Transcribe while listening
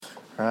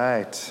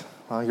Right.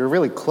 Well, you're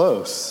really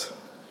close.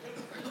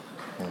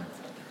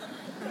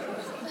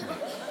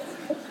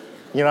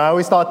 You know, I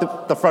always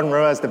thought the front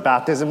row as the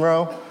baptism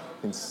row.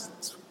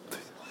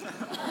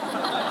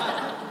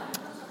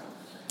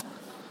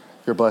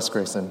 You're blessed,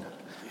 Grayson.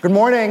 Good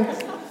morning.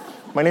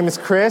 My name is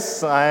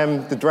Chris.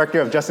 I'm the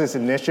Director of Justice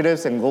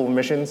Initiatives and Global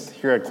Missions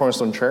here at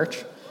Cornerstone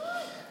Church.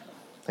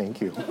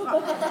 Thank you.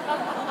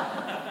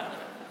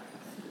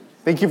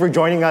 Thank you for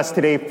joining us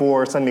today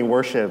for Sunday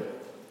worship.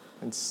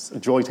 It's a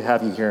joy to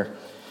have you here.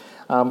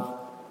 For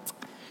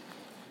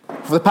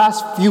the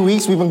past few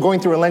weeks, we've been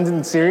going through a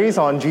Lenten series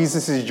on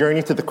Jesus'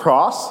 journey to the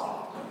cross.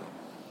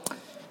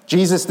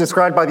 Jesus,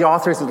 described by the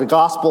authors of the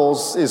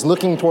Gospels, is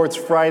looking towards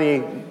Friday,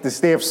 this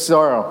day of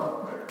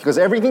sorrow, because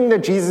everything that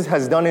Jesus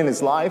has done in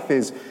his life,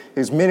 his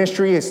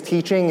ministry, his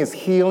teaching, his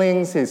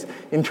healings, his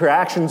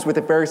interactions with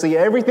the Pharisees,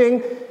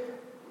 everything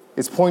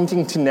is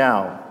pointing to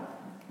now.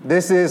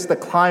 This is the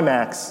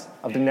climax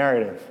of the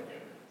narrative.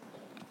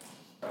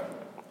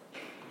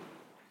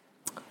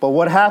 But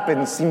what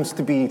happens seems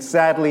to be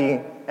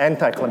sadly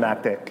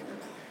anticlimactic.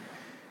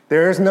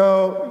 There is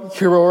no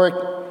heroic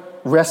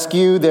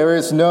rescue. There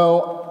is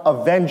no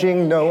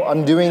avenging, no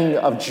undoing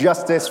of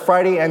justice.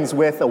 Friday ends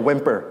with a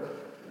whimper.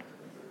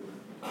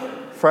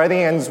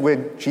 Friday ends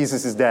with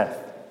Jesus' death.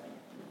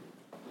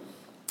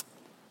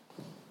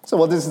 So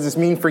what does this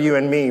mean for you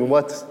and me?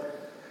 What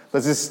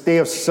does this day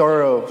of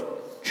sorrow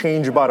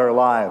change about our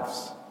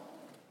lives?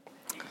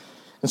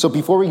 And so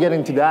before we get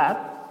into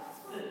that,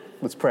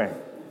 let's pray.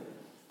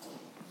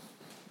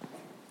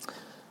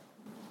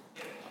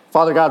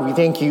 Father God, we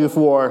thank you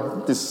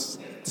for this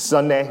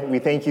Sunday. We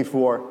thank you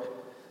for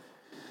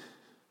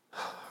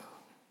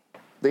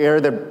the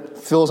air that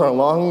fills our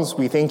lungs.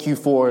 We thank you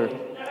for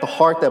the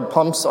heart that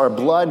pumps our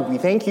blood. We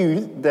thank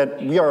you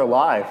that we are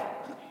alive.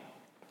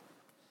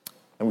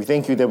 And we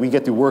thank you that we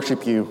get to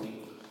worship you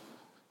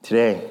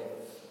today.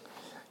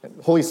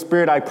 Holy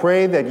Spirit, I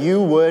pray that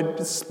you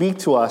would speak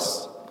to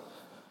us,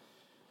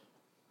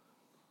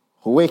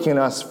 awaken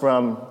us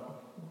from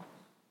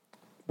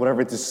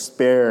whatever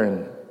despair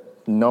and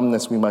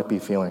numbness we might be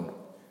feeling.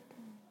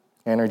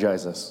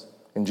 Energize us.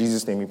 In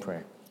Jesus' name we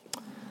pray.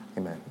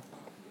 Amen.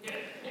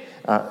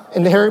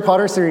 In the Harry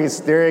Potter series,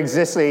 there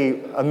exists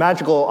a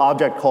magical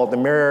object called the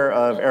Mirror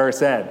of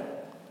Erised.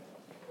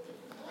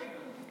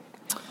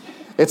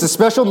 It's a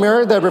special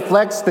mirror that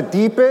reflects the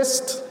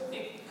deepest,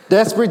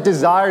 desperate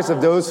desires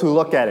of those who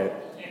look at it.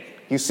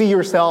 You see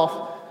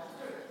yourself,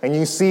 and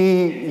you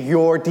see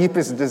your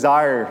deepest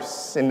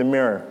desires in the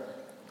mirror.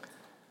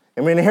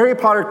 And when Harry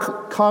Potter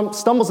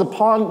stumbles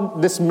upon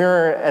this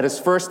mirror at his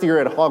first year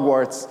at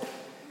Hogwarts,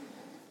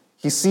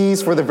 he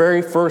sees for the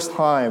very first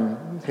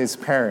time his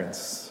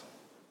parents,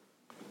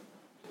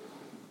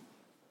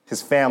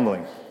 his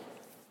family.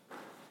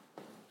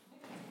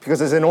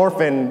 Because as an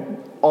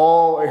orphan,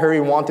 all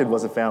Harry wanted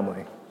was a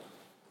family.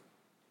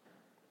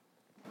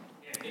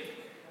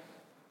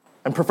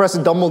 And Professor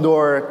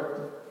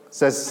Dumbledore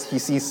says he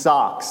sees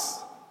socks,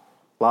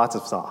 lots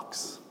of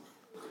socks.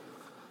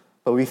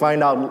 But we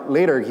find out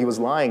later he was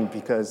lying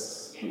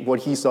because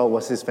what he saw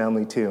was his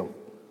family too.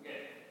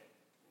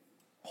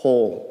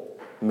 Whole,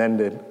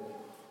 mended,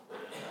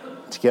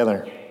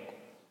 together.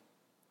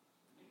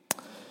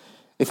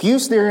 If you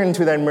stare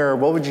into that mirror,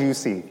 what would you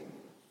see?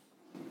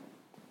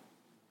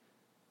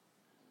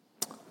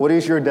 What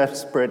is your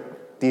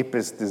desperate,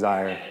 deepest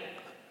desire?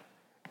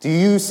 Do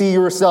you see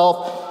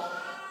yourself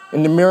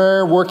in the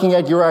mirror working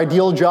at your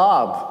ideal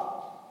job?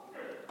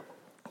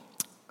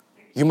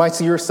 You might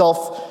see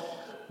yourself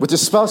with the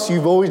spouse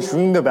you've always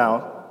dreamed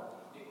about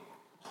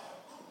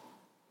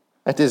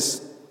at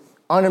this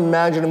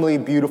unimaginably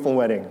beautiful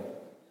wedding?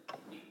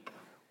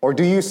 Or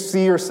do you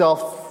see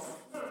yourself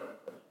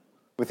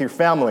with your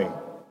family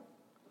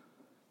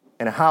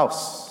in a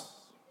house,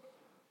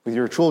 with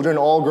your children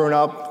all grown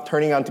up,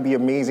 turning out to be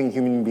amazing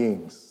human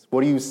beings?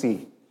 What do you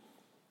see?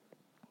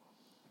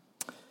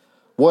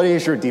 What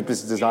is your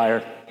deepest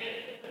desire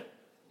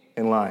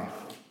in life?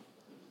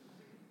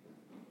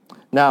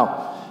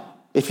 Now,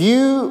 if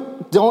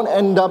you don't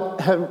end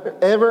up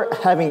ever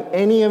having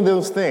any of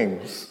those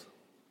things,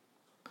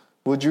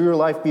 would your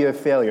life be a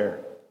failure?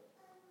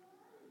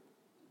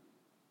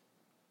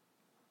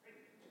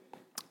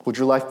 Would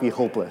your life be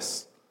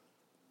hopeless?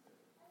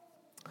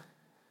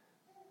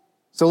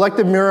 So like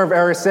the Mirror of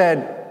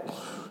Erised,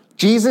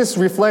 Jesus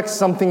reflects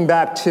something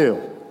back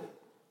too,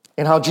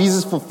 and how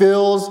Jesus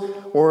fulfills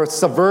or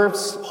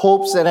subverts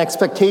hopes and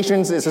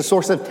expectations is a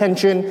source of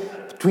tension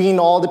between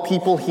all the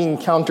people he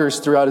encounters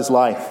throughout his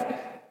life.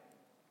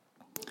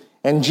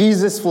 And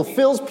Jesus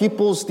fulfills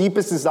people's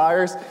deepest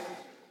desires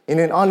in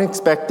an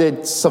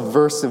unexpected,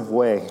 subversive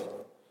way.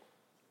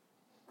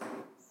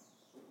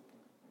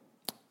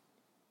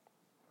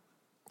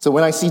 So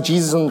when I see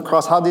Jesus on the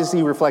cross, how does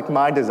he reflect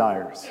my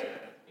desires?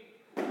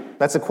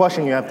 That's a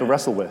question you have to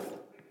wrestle with.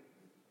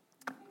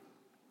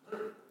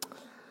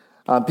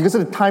 Because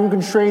of the time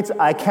constraints,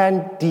 I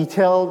can't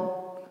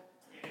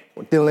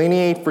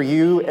delineate for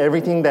you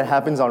everything that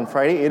happens on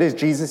Friday. It is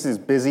Jesus'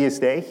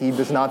 busiest day. He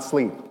does not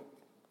sleep.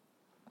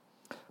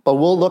 But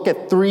we'll look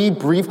at 3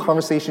 brief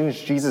conversations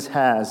Jesus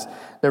has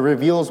that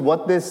reveals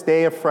what this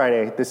day of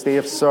Friday, this day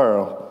of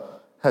sorrow,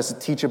 has to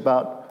teach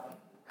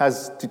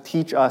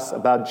us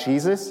about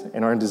Jesus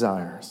and our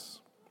desires.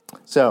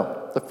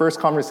 So, the first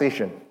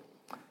conversation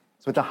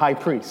is with the high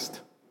priest.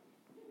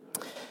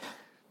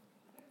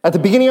 At the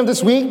beginning of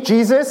this week,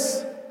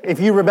 Jesus, if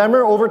you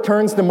remember,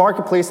 overturns the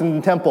marketplace in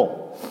the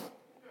temple.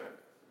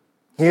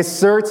 He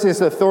asserts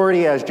his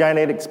authority, as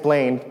Janet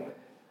explained,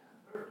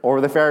 over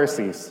the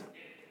Pharisees.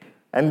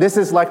 And this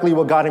is likely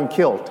what got him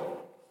killed.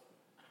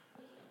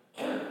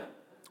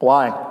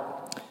 Why?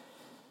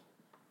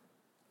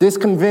 This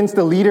convinced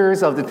the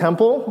leaders of the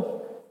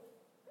temple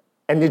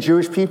and the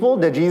Jewish people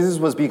that Jesus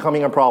was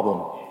becoming a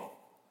problem.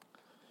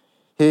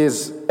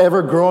 His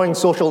ever-growing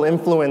social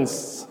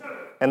influence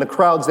and the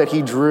crowds that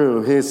he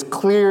drew, his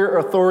clear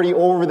authority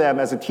over them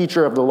as a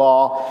teacher of the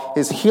law,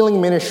 his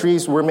healing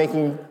ministries were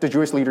making the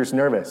Jewish leaders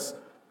nervous.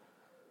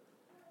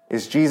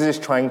 Is Jesus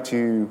trying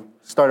to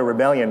start a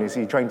rebellion? Is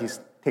he trying to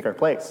take our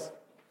place?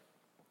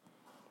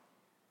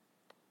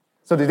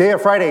 So the day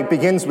of Friday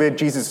begins with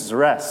Jesus'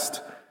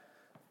 arrest.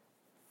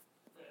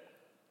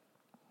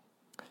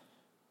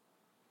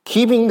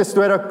 Keeping the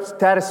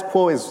status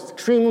quo is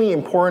extremely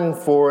important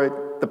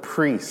for the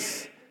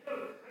priests.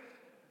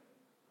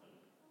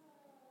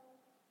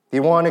 They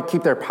want to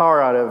keep their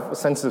power out of a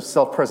sense of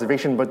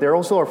self-preservation, but they're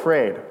also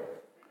afraid.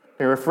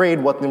 They're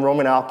afraid what the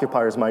Roman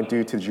occupiers might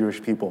do to the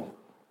Jewish people.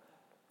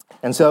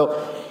 And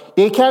so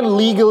they can't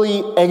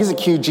legally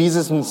execute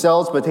Jesus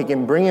themselves, but they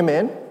can bring him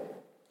in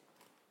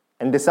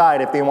and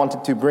decide if they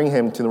wanted to bring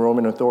him to the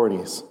Roman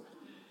authorities.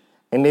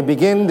 And they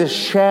begin this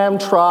sham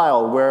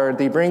trial where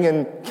they bring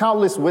in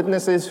countless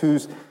witnesses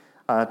whose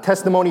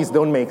testimonies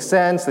don't make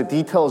sense, the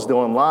details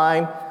don't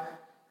align.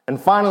 And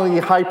finally,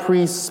 the high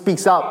priest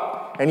speaks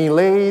up and he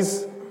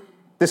lays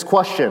this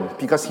question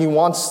because he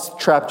wants to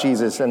trap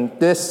Jesus. And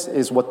this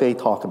is what they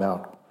talk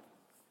about.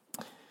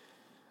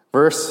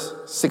 Verse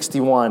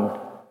 61.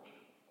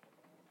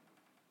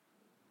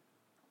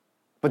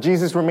 But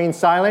Jesus remained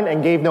silent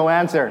and gave no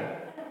answer.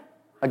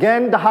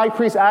 Again, the high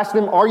priest asked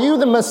him, "Are you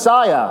the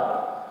Messiah,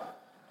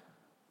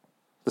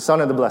 the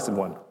Son of the Blessed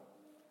One?"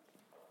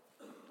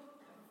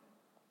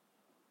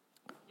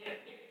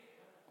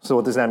 So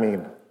what does that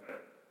mean?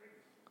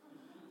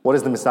 What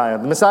is the Messiah?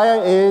 The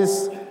Messiah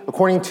is,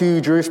 according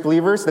to Jewish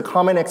believers, the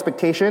common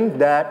expectation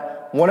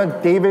that one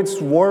of David's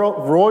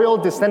royal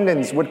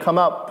descendants would come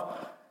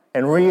up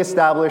and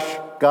reestablish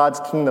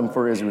God's kingdom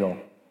for Israel.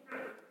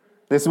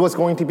 This was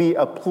going to be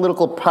a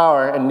political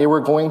power, and they were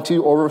going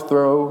to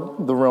overthrow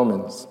the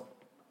Romans.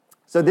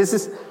 So this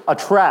is a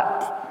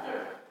trap.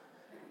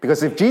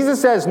 Because if Jesus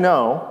says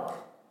no,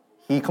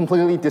 he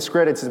completely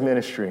discredits his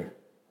ministry.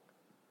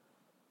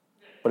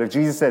 But if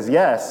Jesus says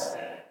yes,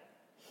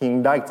 he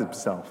indicts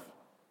himself,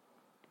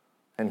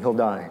 and he'll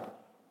die.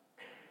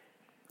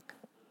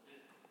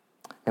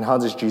 And how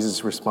does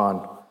Jesus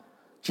respond?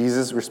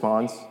 Jesus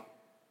responds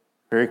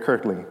very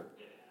curtly,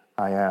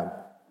 "I am."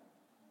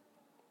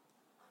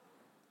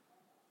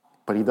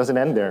 But he doesn't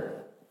end there.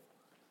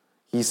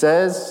 He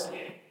says,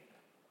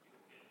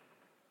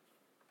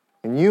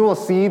 "And you will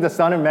see the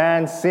Son of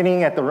Man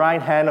sitting at the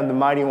right hand of the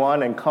Mighty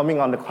One and coming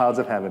on the clouds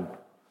of heaven."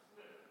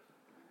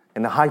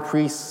 And the high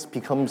priest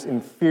becomes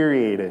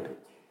infuriated.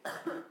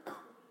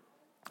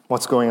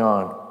 What's going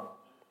on?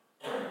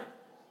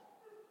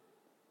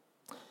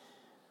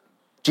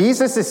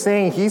 Jesus is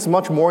saying he's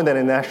much more than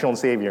a national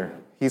savior.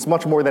 He's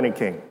much more than a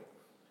king.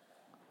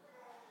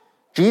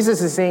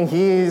 Jesus is saying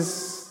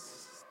he's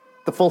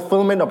the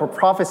fulfillment of a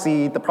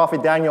prophecy the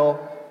prophet Daniel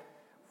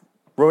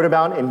wrote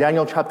about in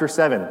Daniel chapter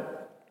 7.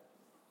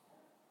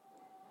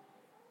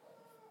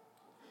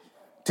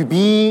 To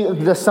be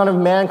the Son of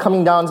Man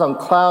coming down on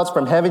clouds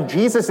from heaven,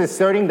 Jesus is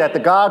asserting that the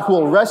God who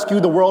will rescue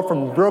the world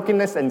from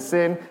brokenness and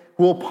sin,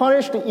 who will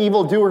punish the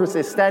evildoers,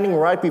 is standing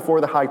right before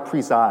the high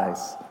priest's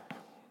eyes.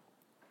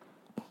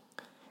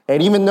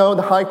 And even though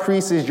the high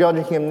priest is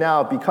judging him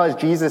now, because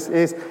Jesus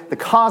is the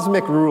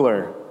cosmic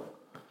ruler,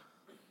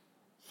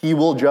 he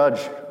will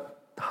judge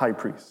the high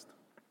priest.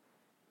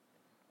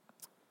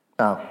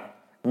 Now,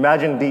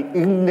 imagine the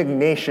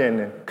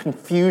indignation and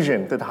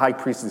confusion that the high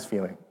priest is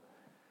feeling.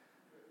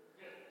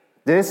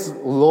 This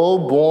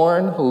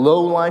low-born,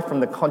 low-life from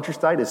the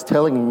countryside is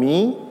telling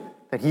me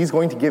that he's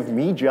going to give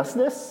me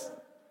justice?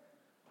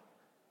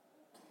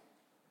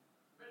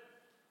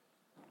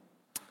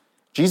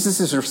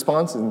 Jesus'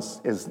 response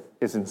is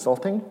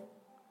insulting,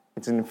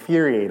 it's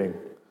infuriating,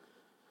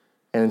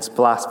 and it's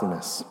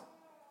blasphemous.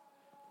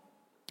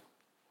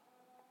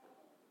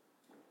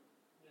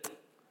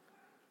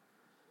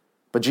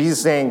 But Jesus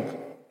is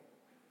saying,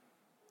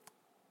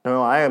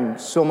 "No, I am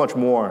so much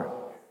more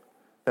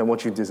than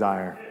what you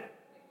desire.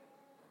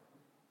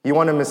 You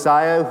want a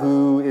Messiah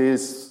who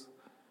is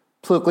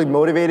politically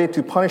motivated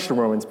to punish the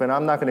Romans, but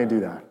I'm not going to do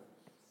that.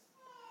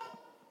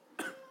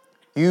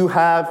 You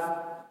have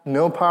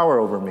no power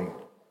over me."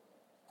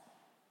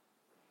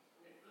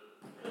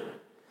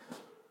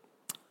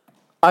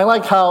 I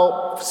like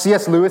how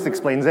C.S. Lewis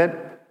explains it.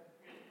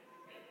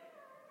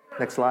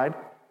 Next slide.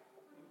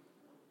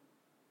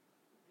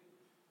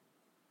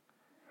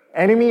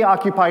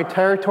 Enemy-occupied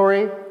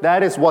territory,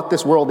 that is what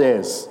this world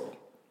is.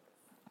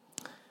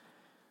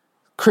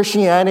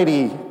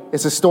 Christianity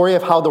is a story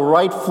of how the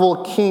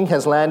rightful king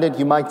has landed,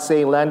 you might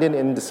say, landed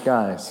in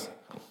disguise,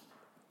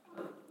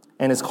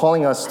 and is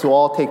calling us to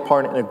all take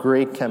part in a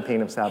great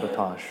campaign of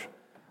sabotage.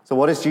 So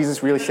what is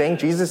Jesus really saying?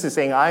 Jesus is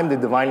saying, I am the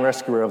divine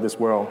rescuer of this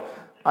world.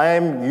 I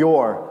am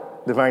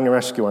your divine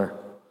rescuer.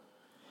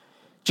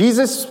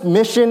 Jesus'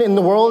 mission in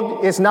the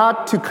world is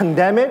not to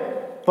condemn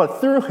it,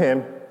 but through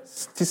him,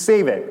 to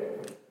save it.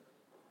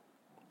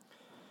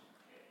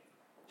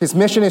 His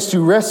mission is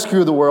to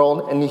rescue the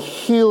world and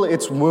heal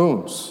its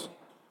wounds.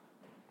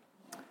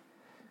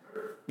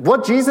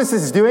 What Jesus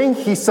is doing,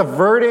 he's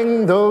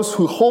subverting those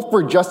who hope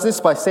for justice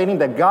by stating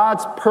that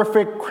God's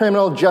perfect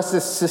criminal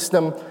justice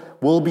system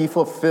will be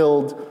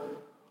fulfilled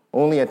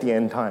only at the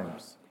end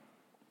times.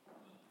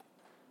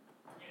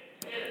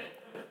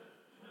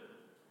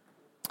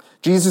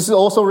 Jesus is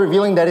also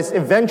revealing that his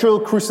eventual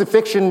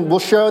crucifixion will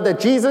show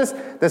that Jesus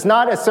does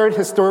not assert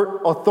his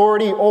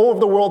authority over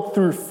the world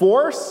through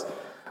force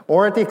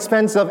or at the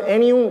expense of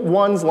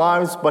anyone's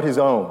lives but his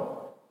own.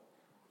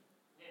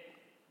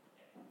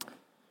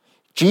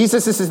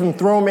 Jesus'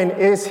 enthronement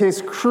is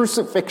his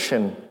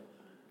crucifixion,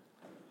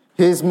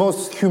 his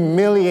most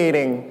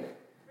humiliating,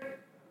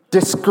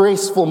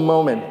 disgraceful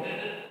moment.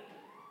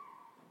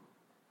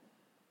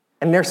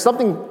 And there's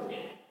something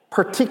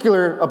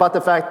particular about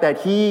the fact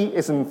that he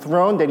is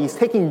enthroned, that he's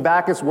taking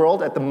back his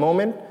world at the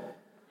moment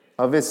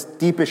of his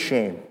deepest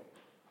shame.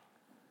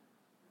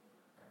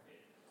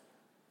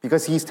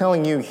 Because he's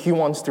telling you he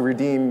wants to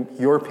redeem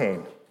your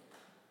pain.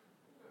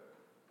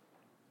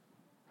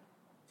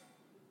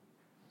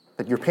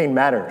 That your pain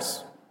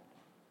matters.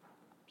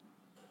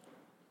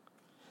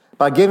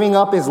 By giving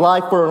up his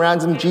life for a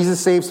ransom,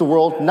 Jesus saves the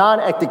world not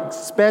at the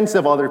expense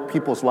of other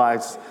people's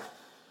lives,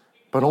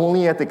 but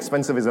only at the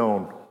expense of his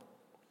own.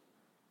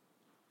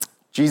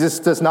 Jesus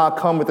does not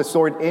come with a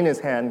sword in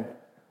his hand,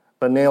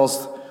 but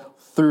nails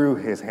through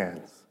his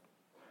hands.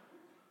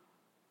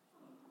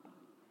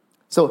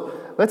 So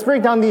let's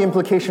break down the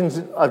implications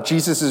of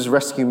Jesus'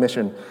 rescue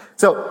mission.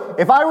 So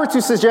if I were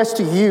to suggest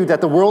to you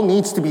that the world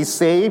needs to be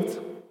saved,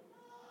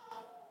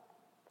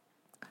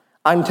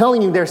 I'm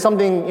telling you there's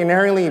something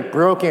inherently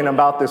broken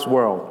about this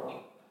world.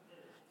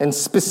 And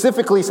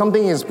specifically,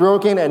 something is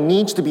broken and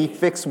needs to be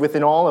fixed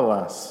within all of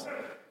us.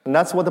 And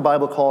that's what the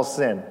Bible calls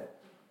sin.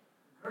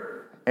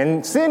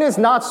 And sin is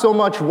not so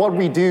much what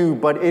we do,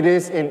 but it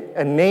is an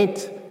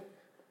innate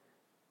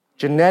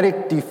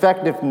genetic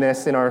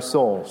defectiveness in our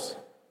souls.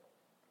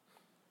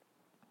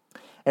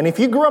 And if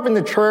you grew up in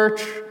the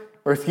church,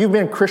 or if you've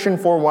been a Christian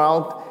for a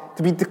while,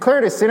 to be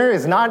declared a sinner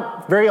is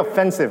not very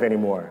offensive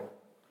anymore.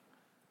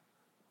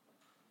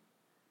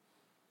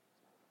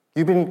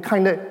 You've been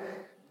kind of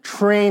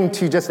trained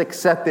to just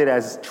accept it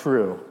as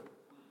true.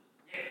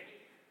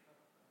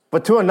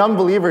 But to a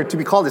non-believer, to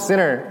be called a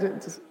sinner,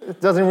 it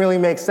doesn't really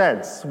make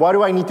sense. Why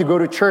do I need to go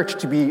to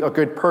church to be a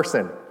good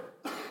person?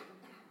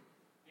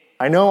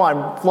 I know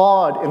I'm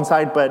flawed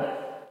inside,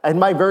 but at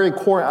my very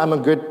core, I'm a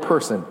good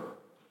person.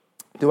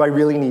 Do I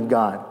really need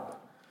God?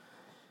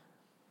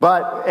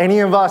 But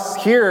any of us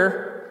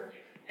here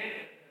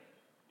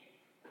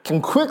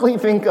can quickly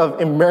think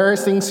of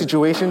embarrassing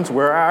situations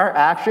where our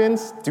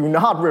actions do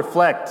not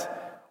reflect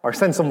our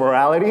sense of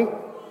morality,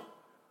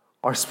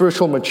 our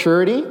spiritual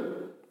maturity,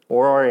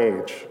 or our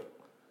age.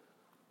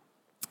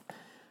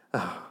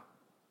 A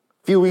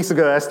few weeks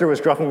ago, Esther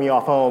was dropping me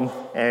off home,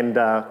 and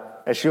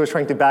as she was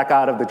trying to back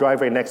out of the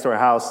driveway next to her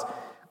house,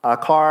 a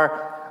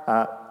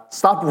car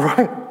stopped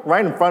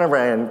right in front of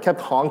her and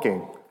kept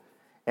honking.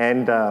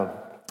 And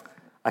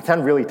I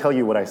can't really tell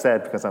you what I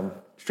said because I'm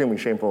extremely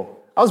shameful.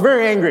 I was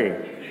very angry.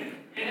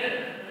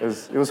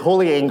 It was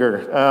holy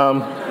anger.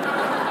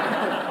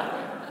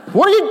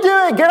 What are you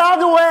doing? Get out of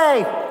the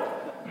way!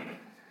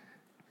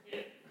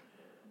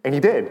 And he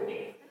did.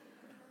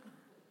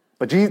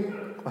 But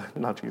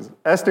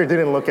Esther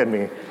didn't look at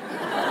me.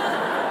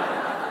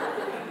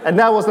 And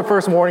that was the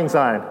first warning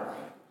sign.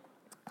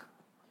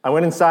 I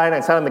went inside,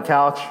 I sat on the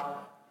couch,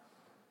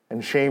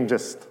 and shame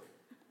just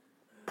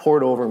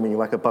poured over me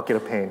like a bucket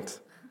of paint.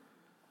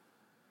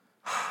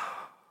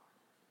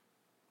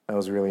 That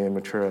was really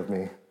immature of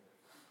me.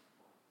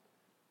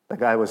 That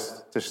guy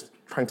was just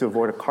trying to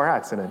avoid a car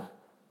accident.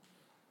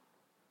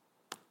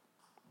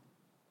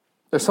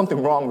 There's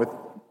something wrong with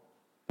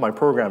my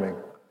programming.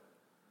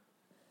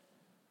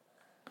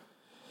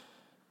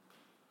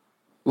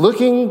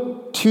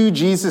 Looking to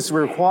Jesus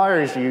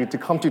requires you to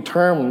come to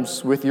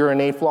terms with your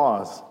innate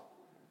flaws.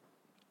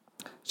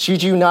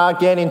 Should you not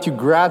get into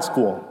grad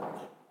school,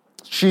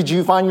 should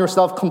you find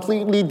yourself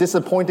completely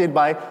disappointed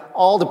by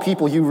all the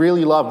people you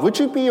really love, would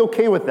you be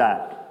okay with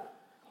that?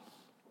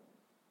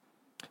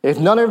 If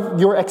none of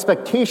your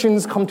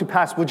expectations come to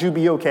pass, would you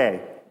be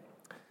okay?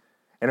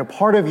 And a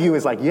part of you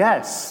is like,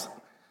 yes.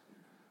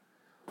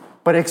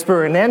 But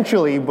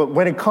experientially, but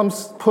when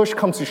push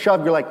comes to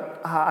shove, you're like,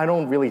 I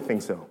don't really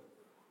think so.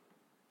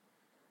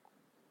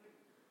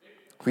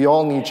 We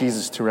all need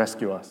Jesus to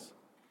rescue us.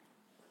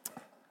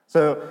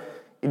 So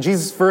In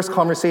Jesus' first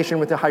conversation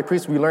with the high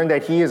priest, we learn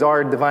that he is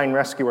our divine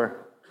rescuer.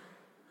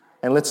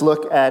 And let's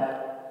look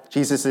at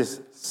Jesus'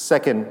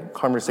 second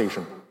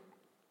conversation.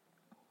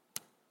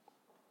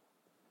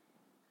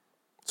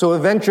 So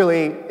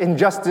eventually,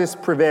 injustice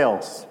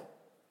prevails.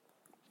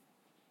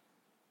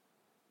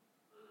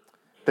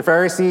 The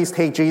Pharisees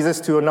take Jesus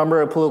to a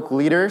number of political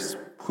leaders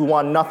who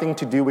want nothing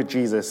to do with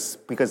Jesus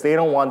because they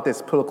don't want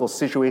this political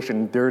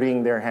situation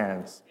dirtying their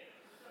hands.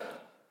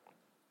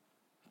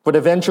 But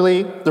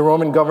eventually, the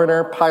Roman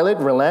governor Pilate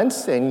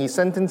relents and he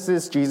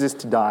sentences Jesus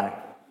to die.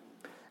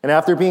 And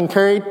after being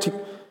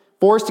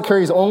forced to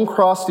carry his own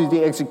cross to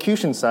the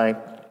execution site,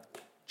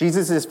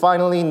 Jesus is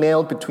finally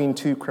nailed between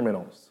two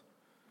criminals.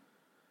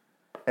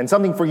 And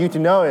something for you to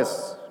know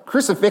is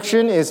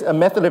crucifixion is a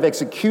method of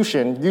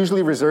execution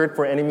usually reserved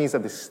for enemies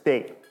of the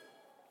state.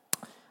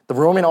 The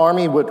Roman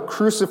army would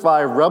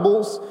crucify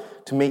rebels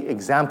to make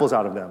examples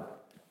out of them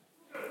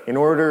in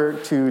order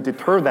to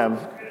deter them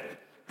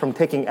from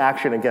taking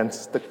action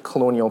against the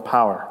colonial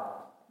power.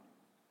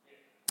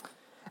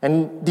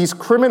 And these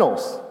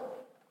criminals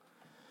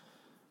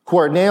who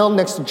are nailed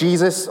next to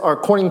Jesus are,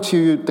 according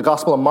to the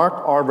Gospel of Mark,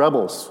 are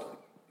rebels.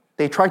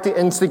 They tried to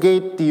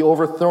instigate the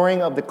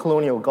overthrowing of the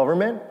colonial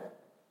government,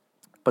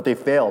 but they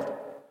failed.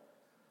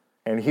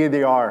 And here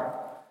they are,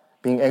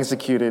 being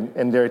executed,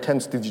 and their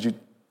attempts to do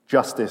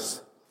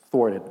justice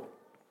thwarted.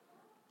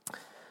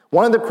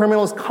 One of the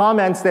criminals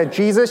comments that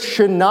Jesus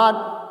should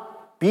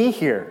not be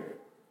here.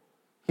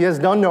 He has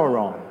done no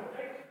wrong.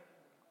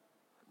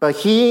 But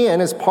he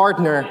and his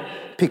partner,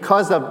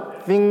 because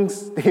of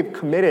things they've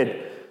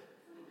committed,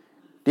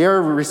 they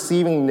are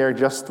receiving their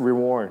just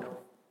reward.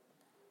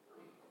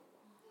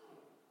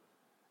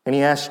 And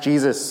he asks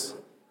Jesus,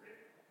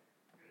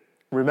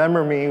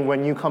 "Remember me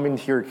when you come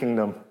into your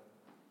kingdom."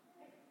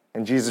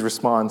 And Jesus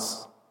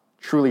responds,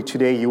 "Truly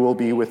today you will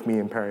be with me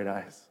in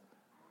paradise."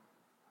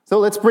 So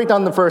let's break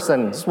down the first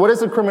sentence. What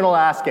is the criminal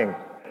asking?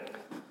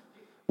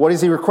 What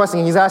is he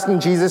requesting? He's asking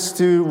Jesus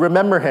to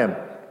remember him.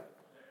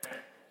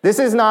 This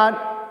is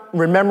not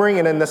remembering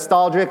in a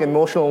nostalgic,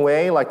 emotional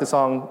way like the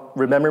song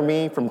 "Remember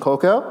Me" from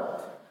Coco.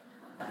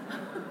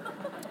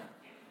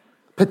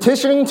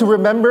 Petitioning to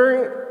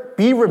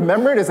be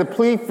remembered is a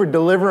plea for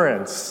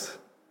deliverance.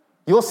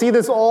 You'll see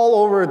this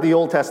all over the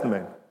Old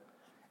Testament.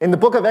 In the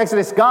book of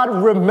Exodus,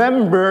 God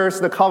remembers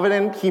the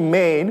covenant he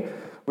made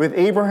with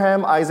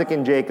Abraham, Isaac,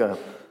 and Jacob.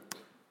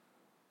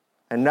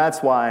 And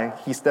that's why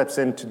he steps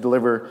in to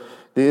deliver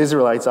the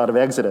Israelites out of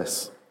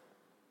Exodus.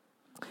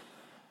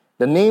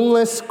 The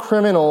nameless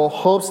criminal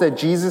hopes that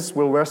Jesus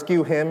will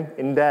rescue him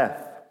in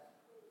death.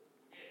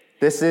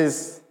 This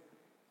is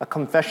a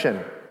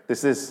confession.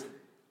 This is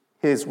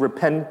his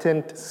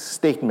repentant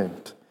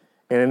statement,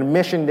 and an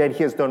admission that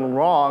he has done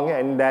wrong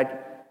and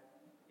that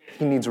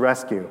he needs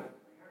rescue.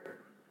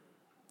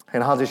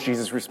 And how does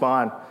Jesus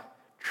respond?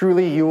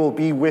 "Truly, you will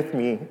be with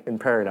me in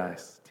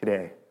paradise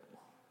today."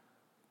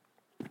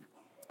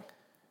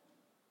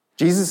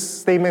 Jesus'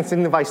 statement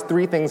signifies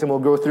three things, and we'll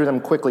go through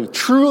them quickly.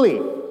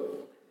 Truly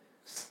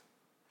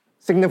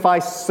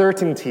signifies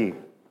certainty.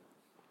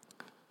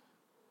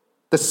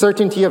 The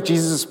certainty of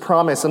Jesus'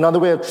 promise. Another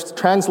way of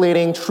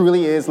translating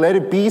truly is, "Let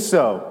it be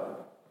so,"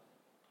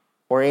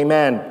 or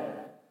 "Amen."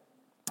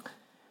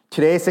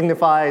 Today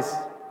signifies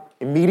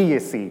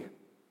immediacy.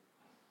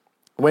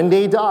 When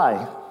they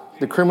die,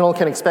 the criminal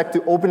can expect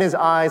to open his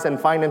eyes and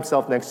find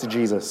himself next to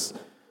Jesus.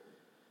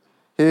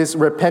 His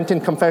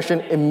repentant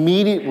confession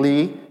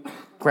immediately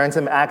grants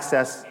him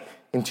access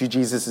into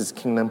Jesus'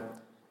 kingdom.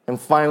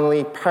 And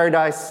finally,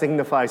 paradise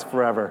signifies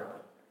forever.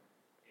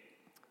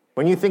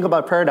 When you think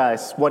about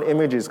paradise, what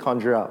images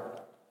conjure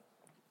up?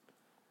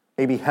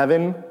 Maybe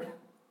heaven,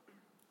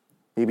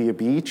 maybe a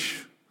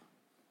beach,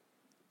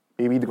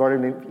 maybe the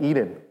Garden of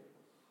Eden.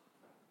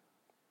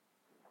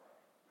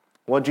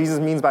 What Jesus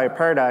means by a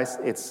paradise,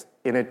 it's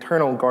an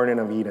eternal Garden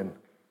of Eden.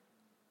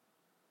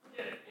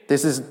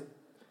 This is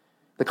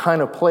the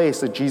kind of place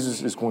that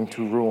Jesus is going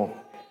to rule.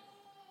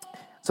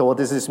 So what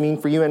does this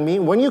mean for you and me?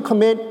 When you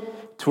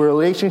commit to a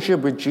relationship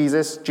with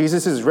Jesus,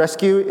 Jesus'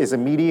 rescue is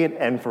immediate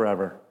and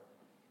forever.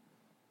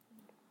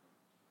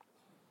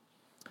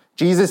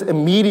 Jesus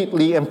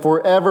immediately and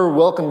forever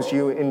welcomes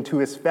you into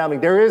his family.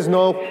 There is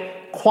no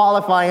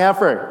qualifying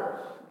effort.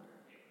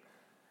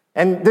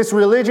 And this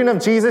religion of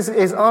Jesus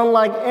is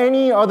unlike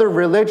any other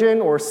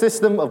religion or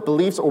system of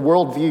beliefs or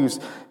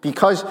worldviews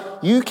because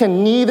you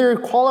can neither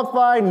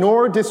qualify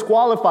nor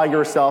disqualify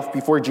yourself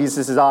before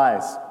Jesus'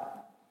 eyes.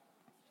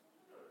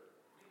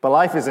 But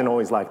life isn't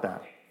always like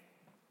that.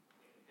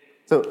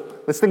 So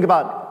let's think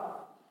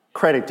about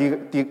credit.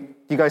 Do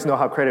you guys know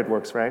how credit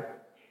works, right?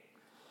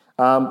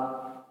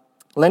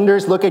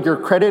 Lenders look at your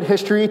credit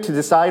history to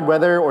decide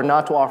whether or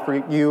not to offer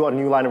you a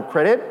new line of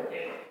credit.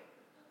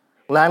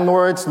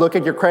 Landlords look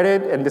at your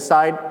credit and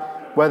decide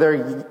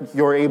whether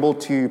you're able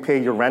to pay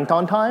your rent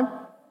on time.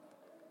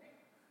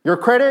 Your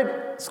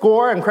credit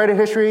score and credit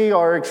history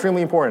are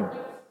extremely important.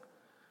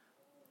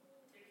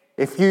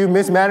 If you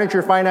mismanage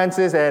your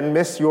finances and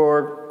miss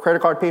your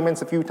credit card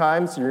payments a few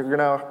times, you're going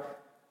to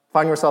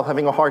find yourself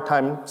having a hard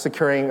time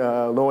securing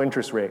a low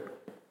interest rate,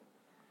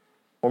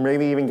 or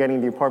maybe even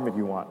getting the apartment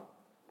you want.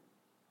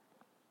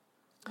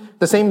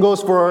 The same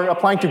goes for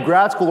applying to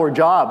grad school or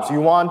jobs.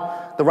 You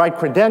want the right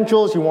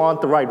credentials, you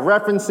want the right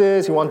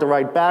references, you want the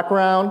right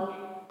background.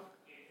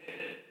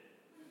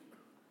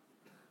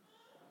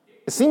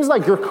 It seems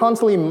like you're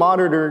constantly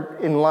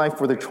monitored in life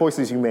for the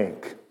choices you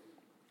make.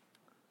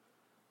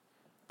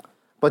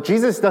 But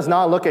Jesus does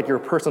not look at your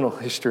personal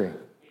history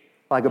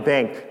like a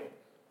bank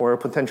or a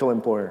potential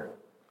employer.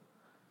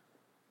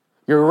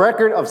 Your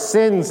record of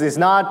sins is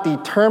not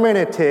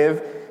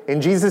determinative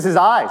in Jesus'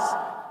 eyes.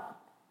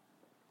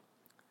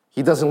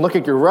 He doesn't look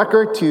at your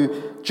record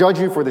to judge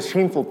you for the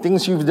shameful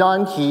things you've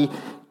done.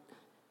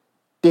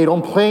 They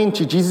don't play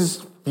into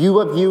Jesus'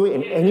 view of you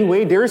in any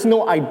way. There is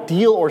no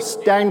ideal or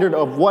standard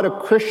of what a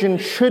Christian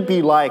should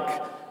be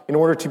like in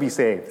order to be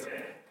saved.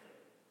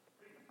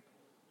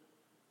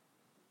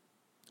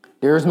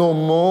 There is no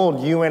mold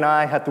you and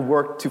I have to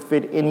work to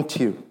fit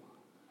into.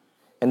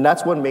 And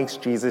that's what makes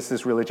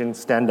Jesus' religion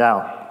stand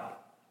out.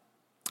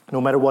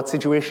 No matter what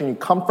situation you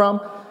come from,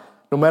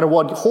 no matter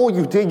what hole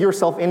you dig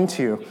yourself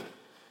into,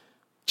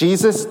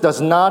 Jesus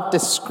does not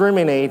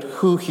discriminate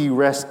who he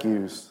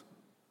rescues.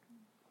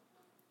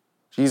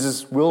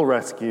 Jesus will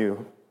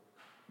rescue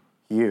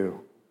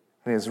you,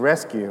 and his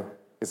rescue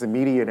is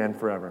immediate and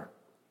forever.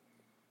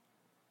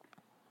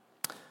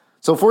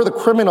 So for the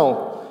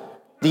criminal,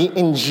 the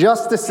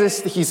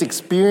injustices he's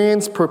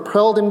experienced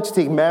propelled him to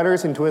take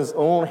matters into his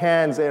own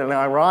hands, and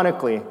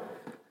ironically,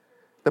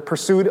 the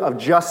pursuit of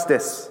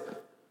justice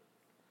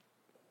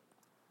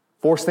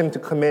forced him to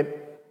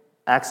commit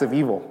acts of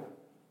evil.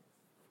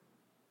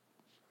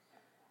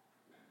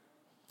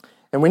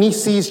 And when he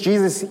sees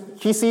Jesus,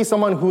 he sees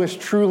someone who is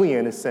truly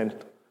innocent,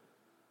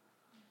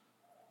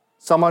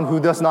 someone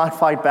who does not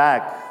fight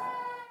back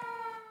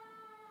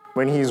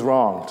when he's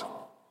wronged.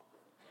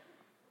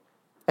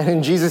 And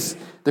in Jesus,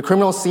 the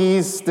criminal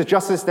sees the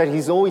justice that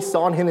he's always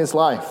sought in his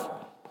life.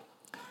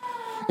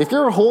 If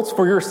your hopes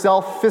for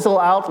yourself fizzle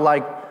out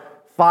like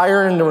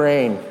fire in the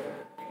rain,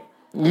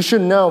 you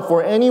should know,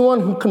 for anyone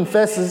who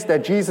confesses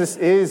that Jesus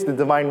is the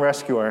divine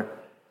rescuer,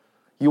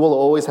 you will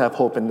always have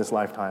hope in this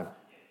lifetime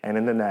and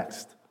in the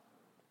next.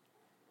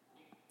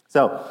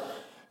 So,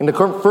 in the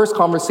first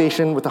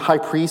conversation with the high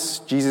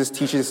priest, Jesus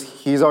teaches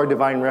he's our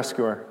divine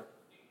rescuer.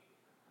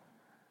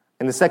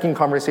 In the second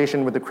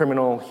conversation with the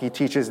criminal, he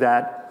teaches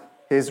that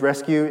his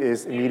rescue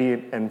is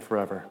immediate and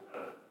forever.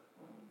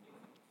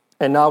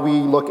 And now we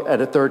look at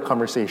a third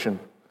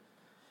conversation.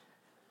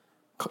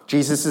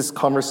 Jesus'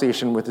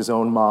 conversation with his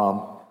own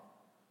mom.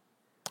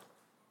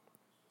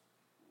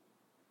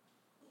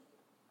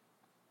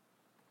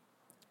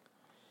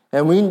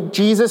 And when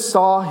Jesus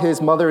saw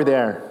his mother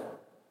there,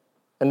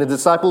 and the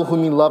disciple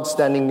whom he loved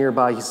standing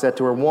nearby, he said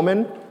to her,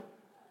 "Woman,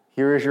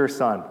 here is your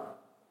son."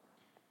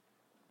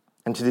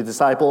 And to the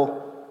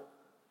disciple,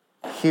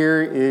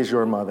 "Here is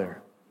your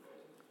mother."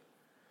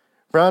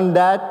 From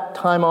that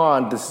time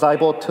on, the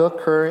disciple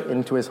took her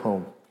into his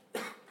home.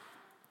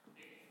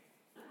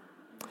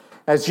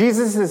 As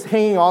Jesus is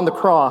hanging on the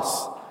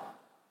cross,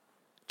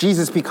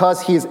 Jesus,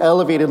 because he is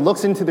elevated,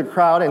 looks into the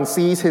crowd and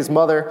sees his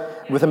mother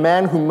with a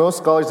man whom most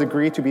scholars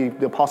agree to be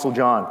the Apostle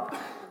John.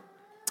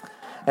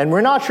 And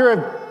we're not sure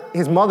if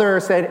his mother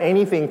said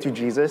anything to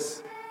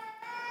Jesus.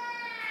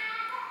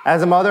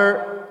 As a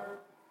mother,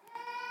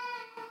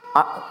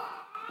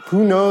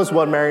 who knows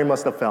what Mary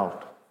must have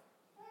felt?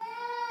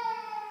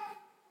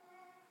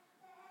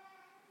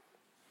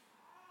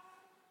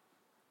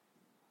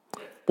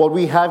 What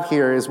we have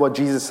here is what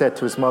Jesus said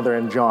to his mother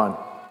and John.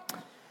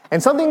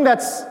 And something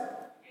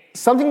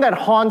that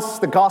haunts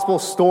the gospel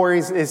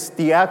stories is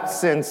the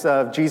absence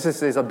of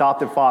Jesus'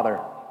 adoptive father,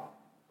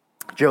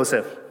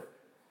 Joseph.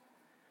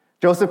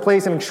 Joseph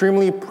plays an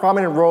extremely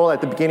prominent role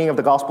at the beginning of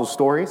the gospel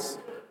stories.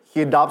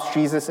 He adopts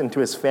Jesus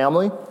into his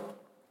family.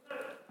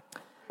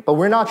 But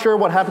we're not sure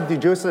what happened to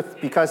Joseph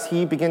because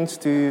he begins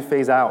to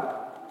phase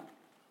out.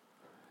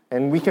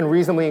 And we can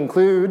reasonably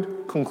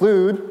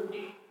conclude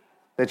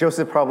that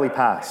Joseph probably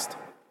passed.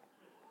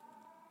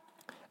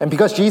 And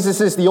because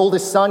Jesus is the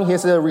oldest son, he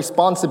has a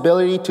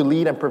responsibility to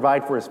lead and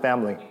provide for his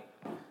family.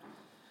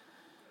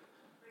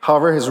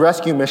 However, his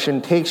rescue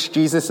mission takes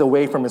Jesus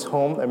away from his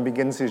home and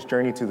begins his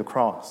journey to the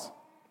cross.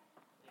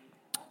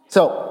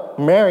 So,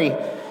 Mary,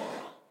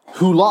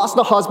 who lost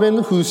a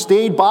husband who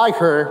stayed by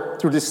her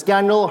through the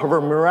scandal of her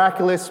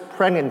miraculous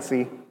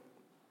pregnancy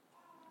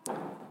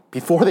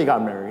before they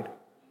got married,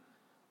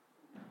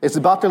 is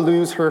about to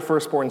lose her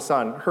firstborn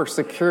son, her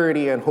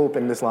security and hope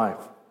in this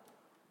life.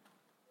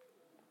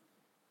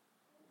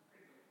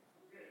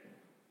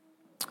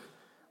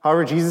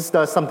 However, Jesus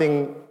does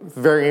something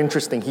very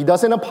interesting. He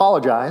doesn't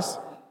apologize,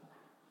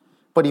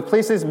 but he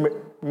places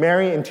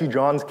Mary into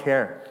John's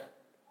care.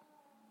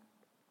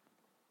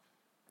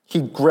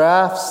 He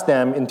grafts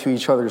them into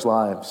each other's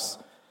lives.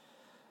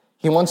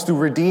 He wants to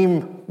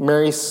redeem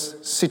Mary's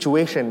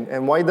situation.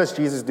 And why does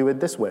Jesus do it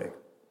this way?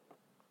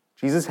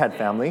 Jesus had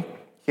family.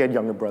 He had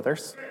younger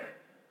brothers.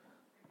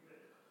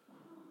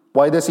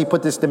 Why does he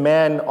put this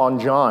demand on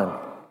John?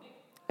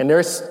 And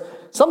there's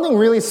something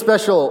really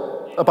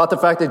special about the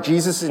fact that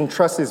Jesus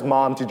entrusts his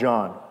mom to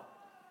John,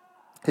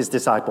 his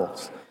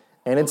disciples.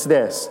 And it's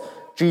this: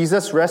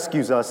 Jesus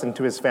rescues us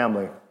into his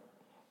family.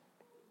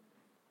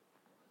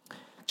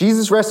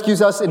 Jesus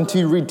rescues us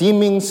into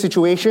redeeming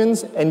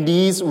situations, and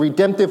these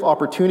redemptive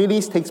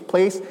opportunities takes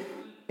place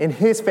in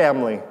his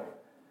family,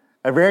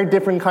 a very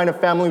different kind of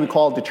family we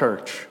call the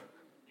church.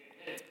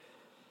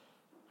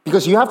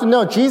 Because you have to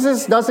know,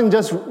 Jesus doesn't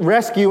just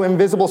rescue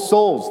invisible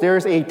souls.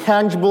 There's a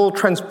tangible,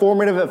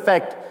 transformative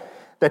effect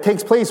that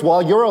takes place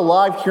while you're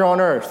alive here on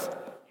earth.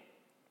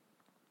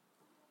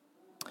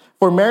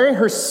 For Mary,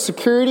 her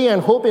security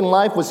and hope in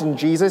life was in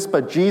Jesus,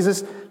 but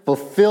Jesus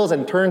fulfills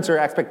and turns her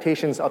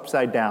expectations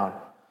upside down.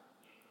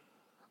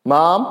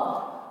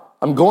 Mom,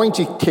 I'm going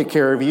to take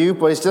care of you,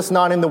 but it's just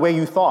not in the way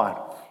you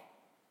thought.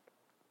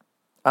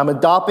 I'm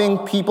adopting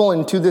people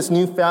into this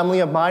new family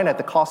of mine at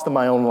the cost of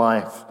my own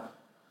life.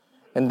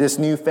 And this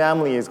new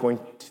family is going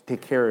to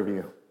take care of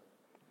you.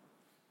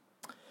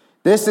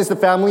 This is the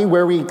family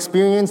where we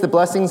experience the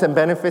blessings and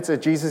benefits of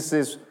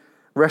Jesus'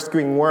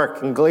 rescuing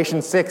work. In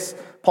Galatians 6,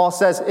 Paul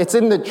says, it's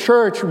in the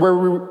church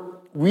where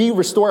we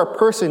restore a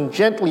person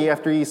gently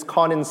after he's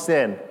caught in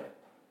sin.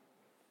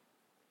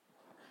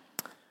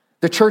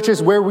 The church is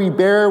where we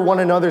bear one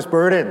another's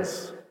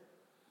burdens,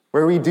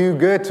 where we do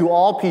good to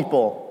all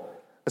people,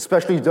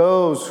 especially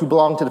those who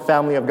belong to the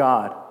family of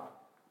God.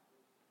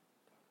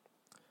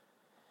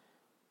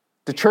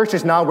 The church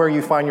is not where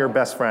you find your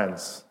best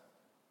friends.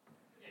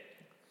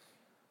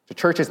 The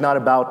church is not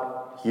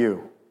about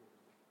you.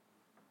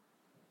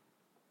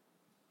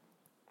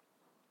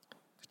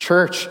 The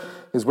church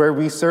is where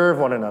we serve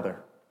one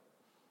another.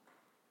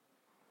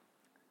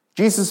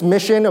 Jesus'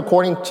 mission,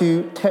 according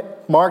to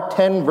Mark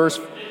 10, verse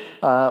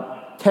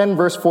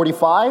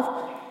 45,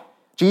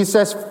 Jesus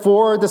says,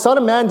 "For the Son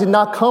of Man did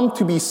not come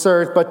to be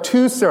served, but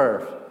to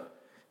serve,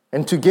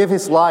 and to give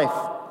his life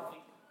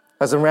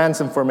as a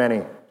ransom for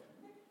many."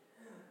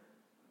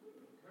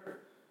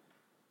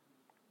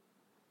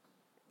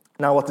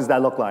 Now, what does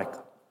that look like?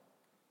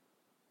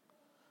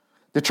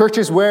 The church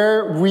is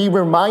where we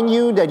remind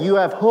you that you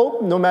have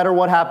hope no matter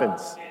what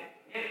happens.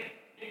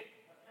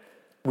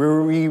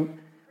 Where we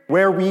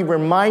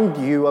remind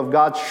you of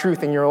God's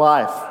truth in your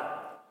life.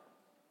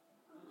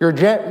 Your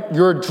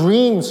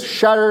dreams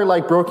shatter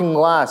like broken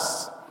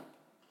glass.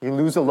 You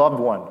lose a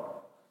loved one.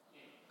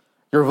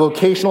 Your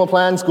vocational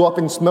plans go up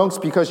in smokes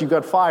because you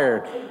got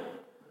fired.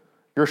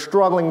 You're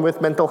struggling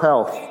with mental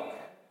health.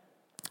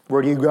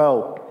 Where do you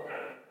go?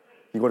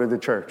 You go to the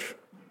church.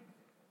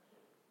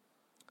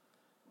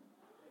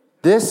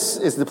 This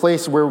is the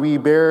place where we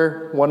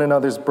bear one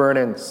another's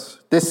burdens.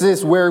 This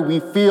is where we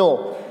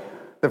feel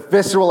the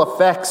visceral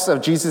effects of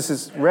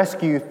Jesus'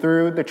 rescue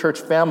through the church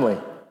family.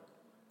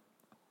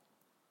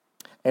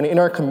 And in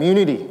our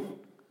community,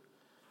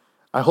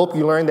 I hope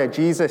you learn that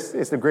Jesus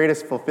is the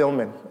greatest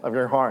fulfillment of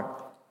your heart.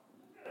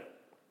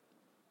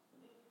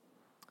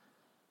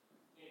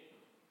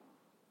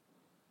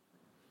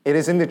 It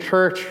is in the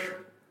church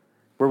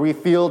where we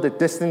feel the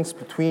distance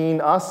between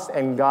us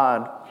and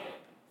God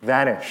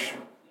vanish.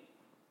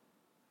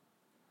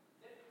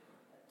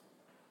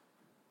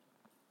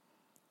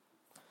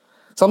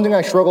 Something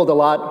I struggled with a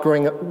lot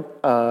growing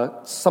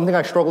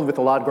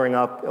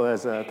up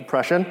was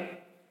depression.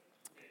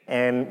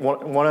 And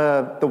one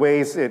of the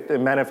ways it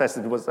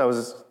manifested was I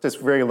was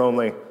just very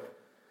lonely.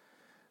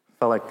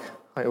 Felt like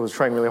I was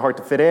trying really hard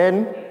to fit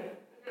in,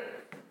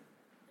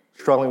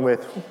 struggling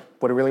with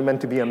what it really meant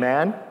to be a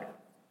man.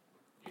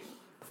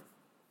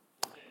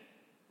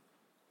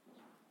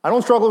 I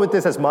don't struggle with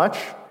this as much,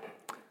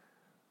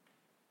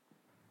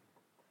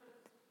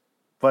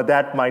 but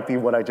that might be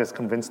what I just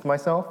convinced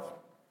myself.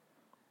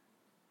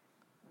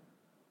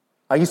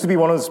 I used to be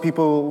one of those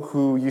people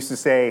who used to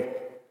say,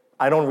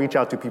 I don't reach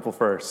out to people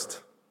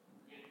first.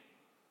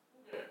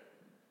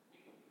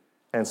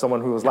 And someone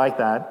who was like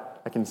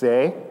that, I can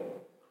say,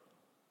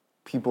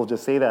 people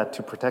just say that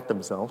to protect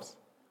themselves.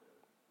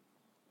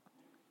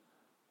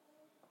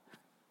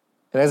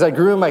 And as I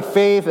grew in my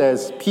faith,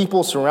 as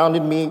people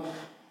surrounded me,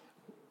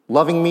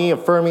 loving me,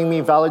 affirming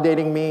me,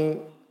 validating me,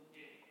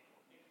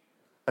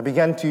 I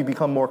began to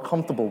become more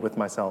comfortable with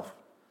myself.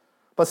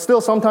 But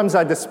still, sometimes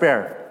I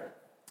despair.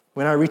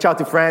 When I reach out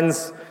to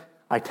friends,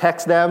 I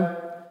text them.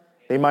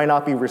 They might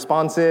not be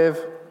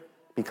responsive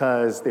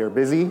because they're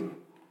busy.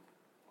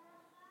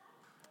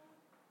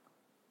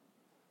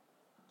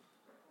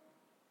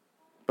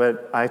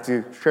 But I have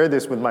to share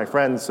this with my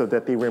friends so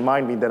that they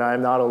remind me that I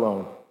am not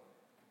alone.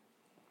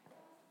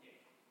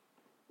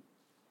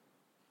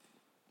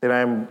 That I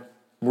am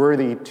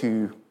worthy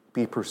to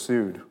be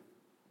pursued.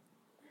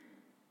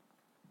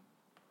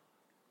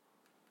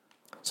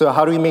 So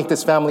how do we make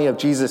this family of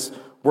Jesus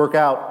work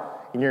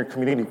out in your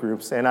community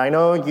groups? And I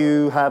know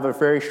you have a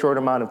very short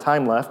amount of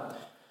time left.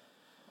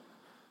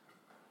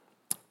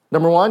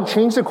 Number one,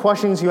 change the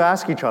questions you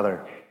ask each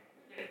other.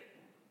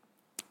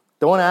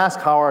 Don't ask,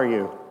 how are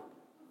you?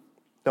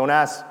 Don't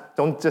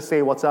just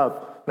say, what's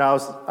up? When I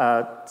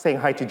was saying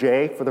hi to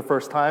Jay for the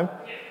first time,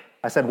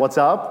 I said, what's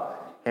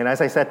up? And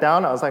as I sat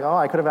down, I was like, oh,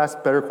 I could have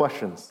asked better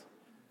questions.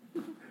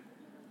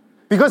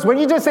 Because when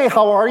you just say,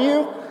 how are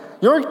you?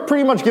 You're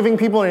pretty much giving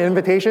people an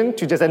invitation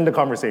to just end the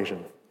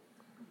conversation.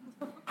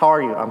 How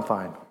are you? I'm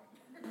fine.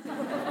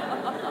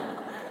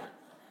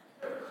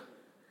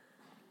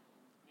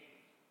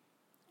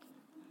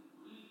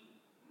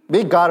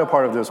 Make God a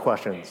part of those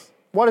questions.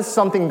 What is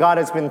something God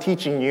has been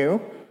teaching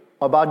you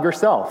about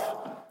yourself?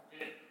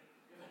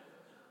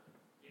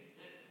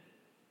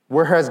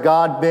 Where has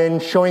God been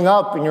showing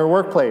up in your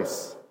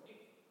workplace?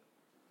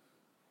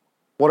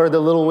 What are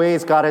the little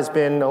ways God has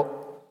been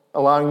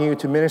allowing you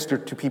to minister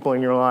to people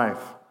in your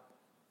life?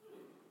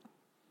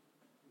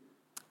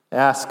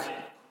 Ask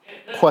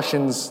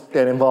questions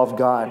that involve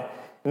God.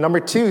 And number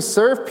 2,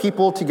 serve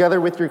people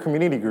together with your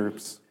community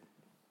groups.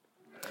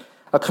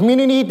 A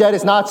community that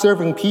is not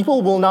serving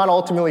people will not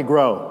ultimately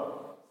grow.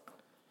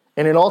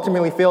 And it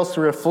ultimately fails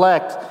to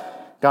reflect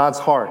God's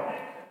heart.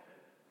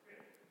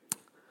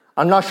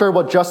 I'm not sure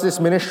what justice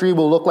ministry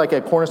will look like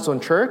at Cornerstone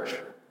Church,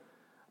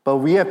 but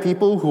we have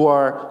people who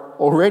are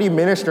already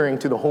ministering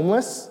to the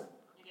homeless,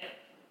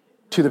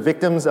 to the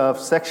victims of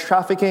sex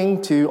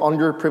trafficking, to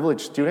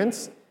underprivileged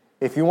students.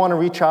 If you want to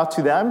reach out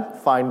to them,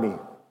 find me.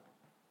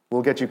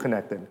 We'll get you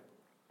connected.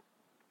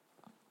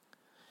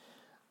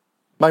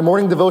 My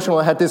morning devotional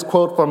had this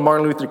quote from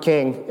Martin Luther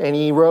King, and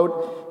he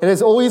wrote, "It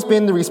has always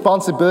been the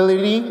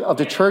responsibility of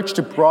the church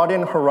to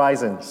broaden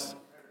horizons,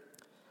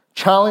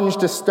 challenge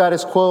the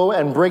status quo,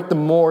 and break the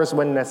mores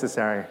when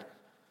necessary.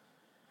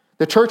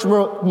 The church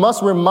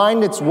must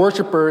remind its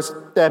worshipers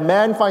that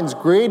man finds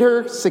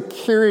greater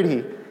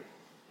security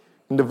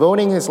in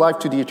devoting his life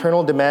to the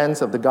eternal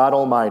demands of the God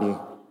Almighty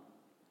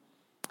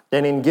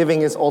than in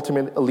giving his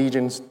ultimate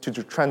allegiance to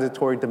the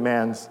transitory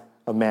demands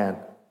of man.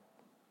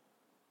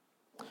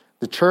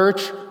 The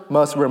church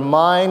must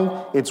remind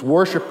its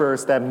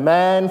worshipers that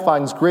man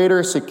finds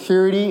greater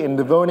security in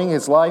devoting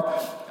his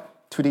life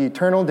to the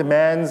eternal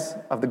demands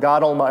of the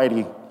God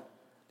Almighty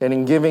than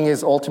in giving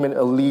his ultimate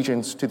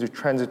allegiance to the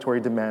transitory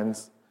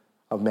demands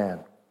of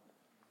man."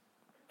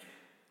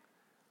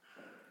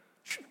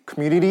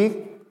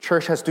 Community,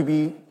 church has to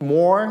be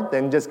more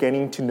than just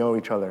getting to know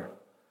each other.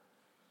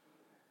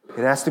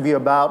 It has to be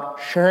about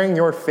sharing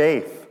your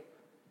faith.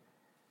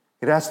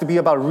 It has to be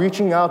about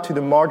reaching out to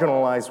the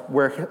marginalized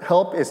where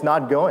help is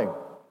not going.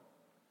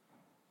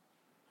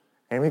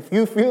 And if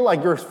you feel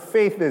like your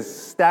faith is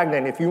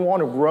stagnant, if you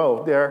want to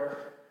grow, there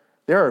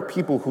are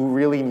people who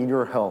really need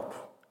your help.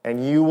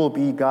 And you will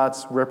be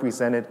God's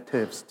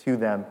representatives to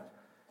them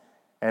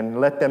and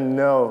let them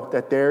know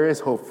that there is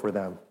hope for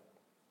them.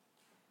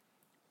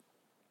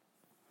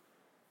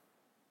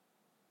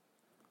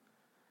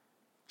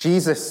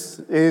 Jesus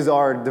is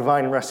our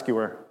divine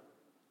rescuer.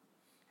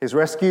 His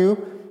rescue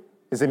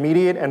is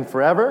immediate and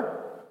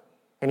forever,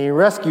 and he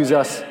rescues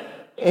us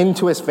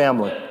into his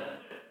family.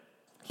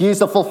 He is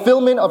the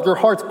fulfillment of your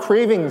heart's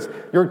cravings,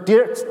 your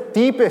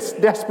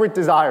deepest, desperate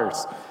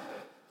desires.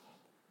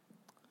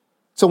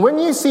 So when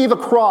you see the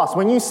cross,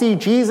 when you see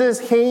Jesus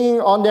hanging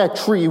on that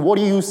tree, what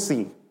do you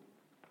see?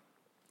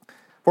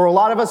 For a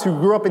lot of us who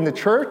grew up in the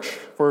church,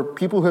 for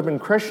people who have been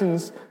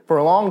Christians for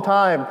a long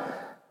time,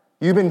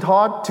 you've been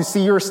taught to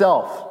see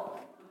yourself.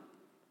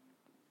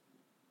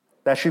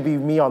 That should be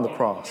me on the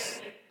cross.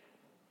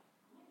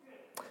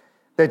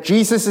 That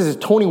Jesus'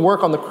 atoning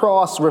work on the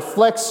cross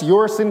reflects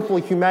your sinful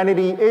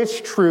humanity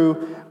is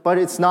true, but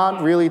it's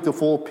not really the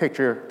full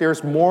picture.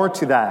 There's more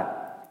to that.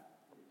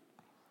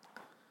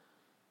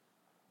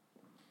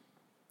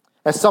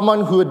 As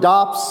someone who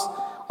adopts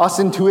us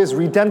into his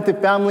redemptive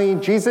family,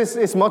 Jesus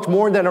is much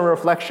more than a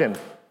reflection.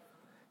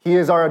 He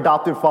is our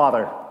adoptive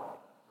Father,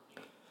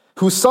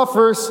 who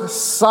suffers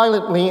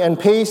silently and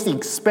pays the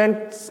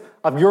expense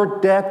of your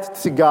debt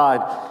to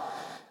God.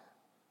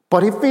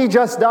 But if he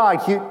just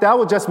died, that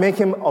would just make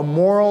him a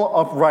moral,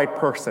 upright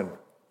person.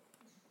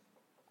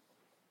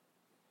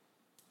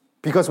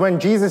 Because when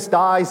Jesus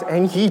dies,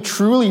 and he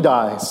truly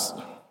dies,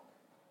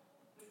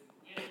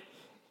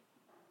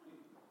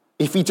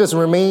 if he just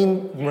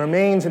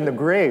remains in the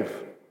grave,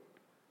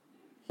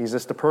 he's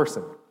just a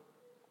person.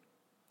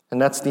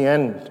 And that's the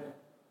end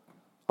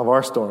of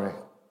our story.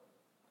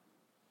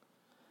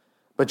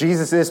 But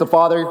Jesus is the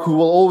Father who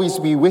will always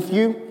be with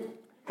you,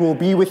 who will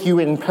be with you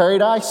in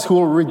paradise, who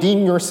will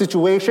redeem your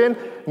situation,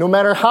 no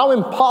matter how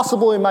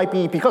impossible it might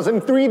be, because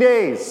in 3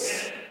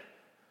 days,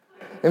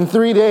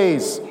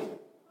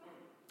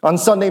 on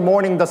Sunday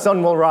morning, the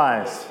sun will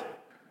rise.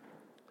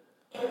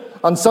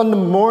 On Sunday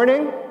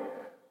morning,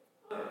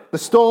 the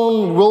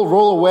stone will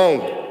roll away,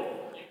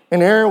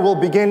 and air will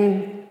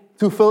begin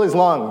to fill his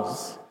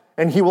lungs,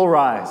 and he will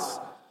rise.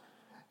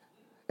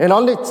 And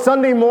on the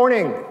Sunday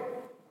morning,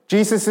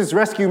 Jesus'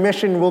 rescue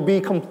mission will be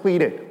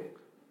completed.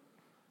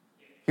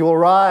 He will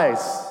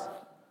rise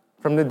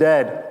from the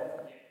dead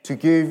to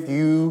give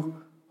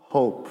you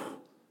hope.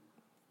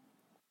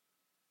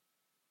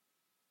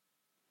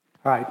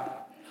 All right.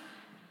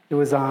 It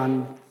was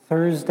on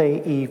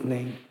Thursday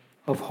evening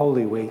of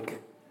Holy Week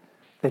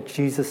that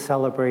Jesus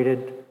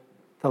celebrated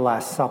the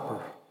Last Supper,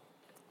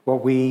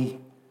 what we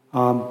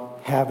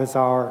have as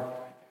our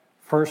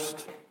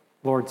first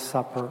Lord's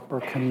Supper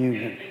or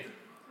communion.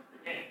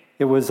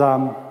 It was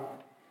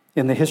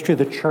in the history of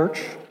the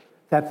church,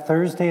 that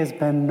Thursday has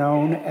been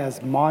known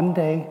as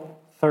Maundy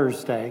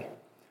Thursday,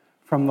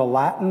 from the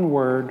Latin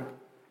word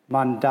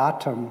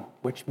mandatum,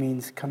 which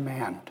means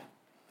command,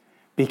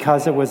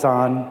 because it was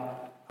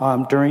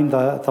during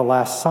the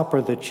Last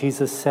Supper that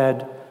Jesus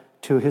said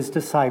to his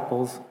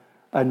disciples,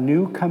 "A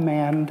new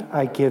command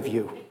I give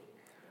you,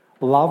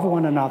 love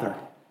one another.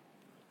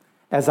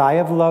 As I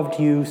have loved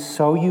you,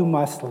 so you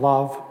must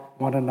love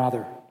one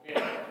another.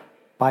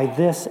 By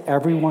this,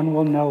 everyone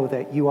will know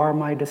that you are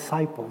my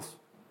disciples,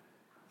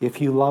 if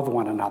you love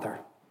one another."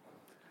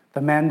 The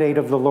mandate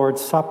of the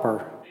Lord's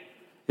Supper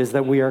is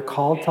that we are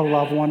called to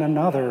love one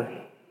another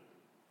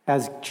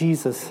as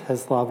Jesus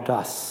has loved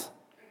us.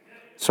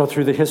 So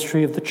through the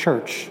history of the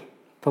church,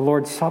 the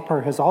Lord's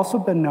Supper has also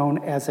been known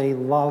as a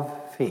love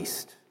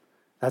feast.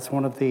 That's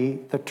one of the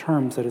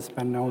terms that it's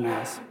been known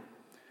as.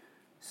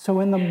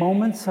 So in the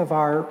moments of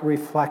our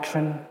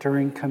reflection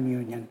during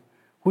communion,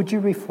 would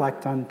you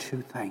reflect on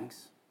two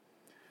things?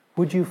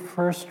 Would you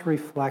first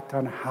reflect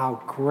on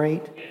how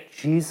great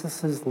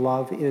Jesus'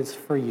 love is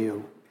for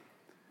you,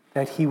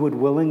 that he would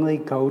willingly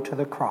go to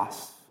the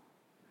cross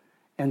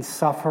and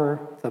suffer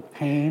the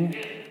pain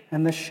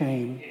and the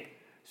shame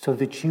so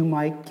that you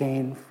might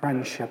gain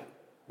friendship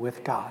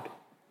with God?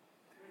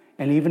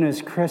 And even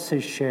as Chris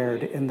has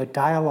shared in the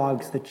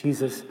dialogues that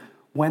Jesus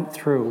went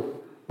through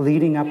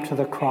leading up to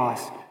the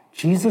cross,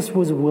 Jesus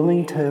was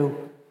willing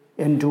to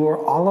endure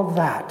all of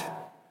that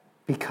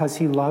because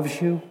he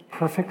loves you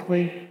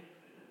perfectly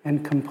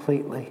and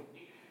completely.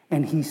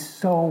 And he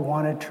so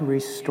wanted to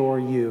restore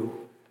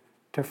you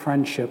to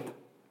friendship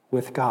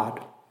with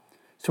God.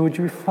 So would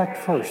you reflect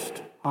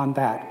first on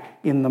that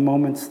in the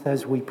moments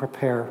as we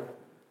prepare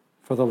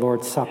for the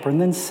Lord's Supper? And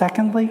then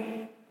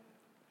secondly,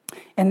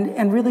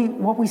 and really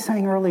what we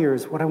sang earlier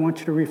is what I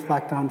want you to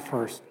reflect on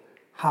first.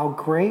 How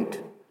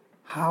great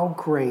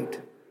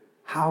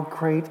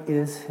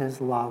is his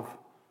love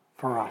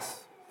for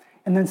us?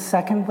 And then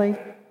secondly,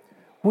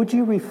 would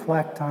you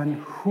reflect on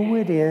who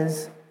it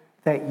is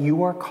that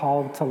you are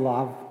called to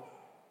love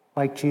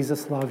like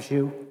Jesus loves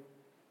you?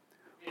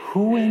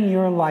 Who in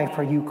your life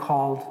are you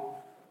called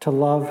to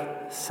love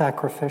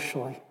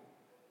sacrificially?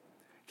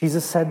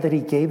 Jesus said that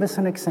he gave us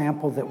an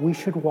example that we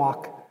should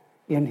walk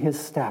in his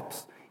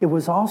steps. It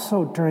was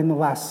also during the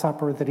Last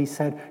Supper that he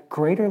said,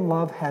 "Greater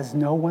love has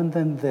no one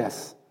than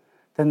this,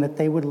 than that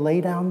they would lay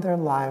down their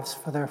lives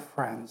for their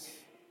friends."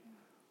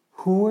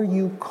 Who are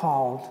you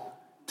called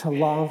to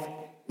love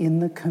in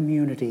the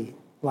community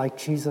like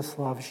Jesus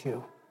loves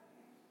you?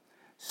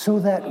 So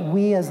that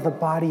we as the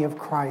body of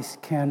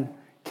Christ can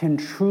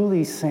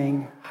truly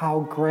sing, how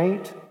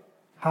great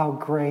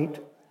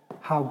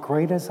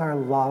is our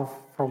love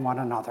for one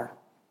another.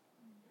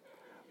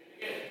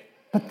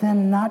 But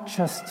then not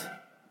just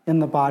in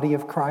the body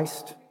of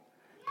Christ,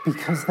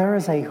 because there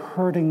is a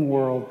hurting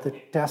world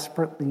that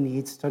desperately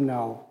needs to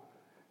know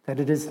that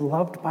it is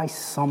loved by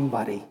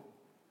somebody,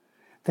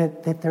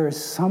 that there is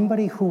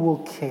somebody who will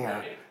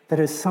care, that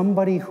is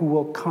somebody who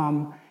will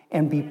come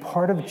and be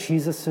part of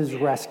Jesus'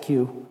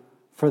 rescue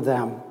for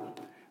them.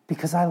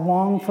 Because I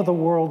long for the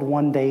world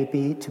one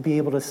day to be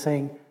able to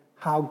sing,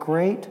 how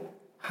great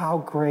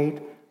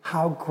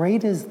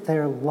is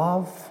their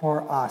love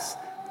for us.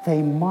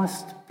 They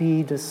must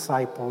be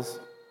disciples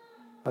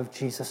of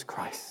Jesus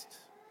Christ.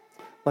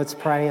 Let's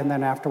pray, and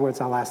then afterwards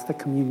I'll ask the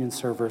communion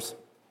servers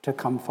to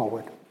come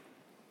forward.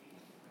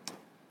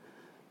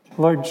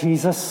 Lord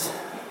Jesus,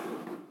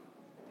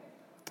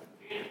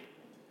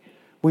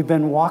 we've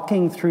been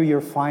walking through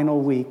your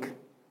final week,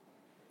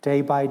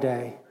 day by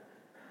day,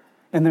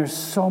 and there's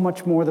so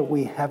much more that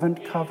we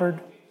haven't covered,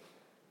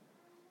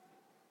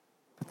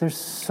 but there's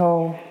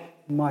so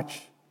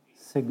much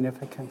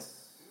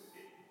significance.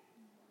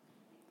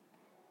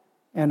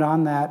 And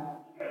on that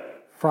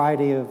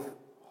Friday of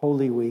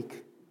Holy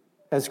Week,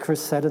 as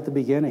Chris said at the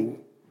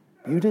beginning,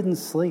 you didn't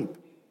sleep.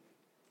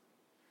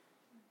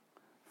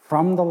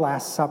 From the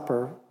Last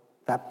Supper,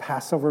 that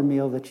Passover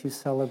meal that you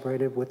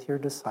celebrated with your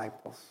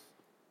disciples,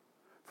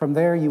 from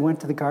there you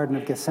went to the Garden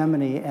of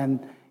Gethsemane,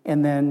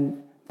 and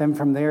then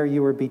from there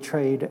you were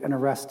betrayed and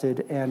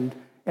arrested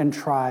and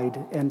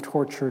tried and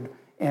tortured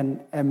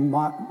and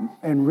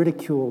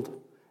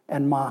ridiculed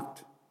and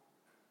mocked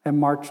and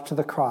marched to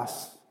the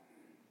cross,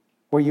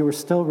 where you were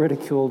still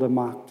ridiculed and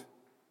mocked,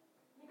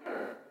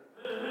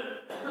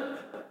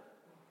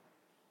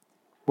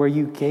 where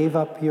you gave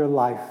up your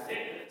life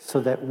so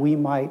that we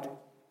might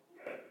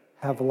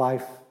have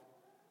life,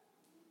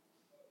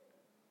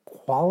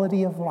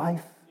 quality of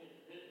life,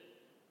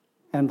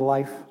 and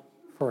life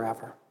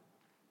forever.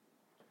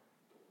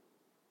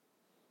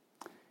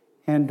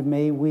 And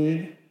may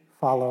we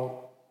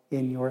follow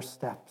in your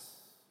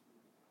steps.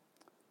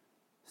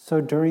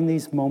 So during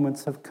these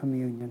moments of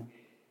communion,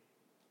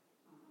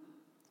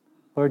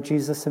 Lord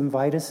Jesus,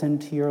 invite us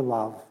into your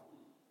love.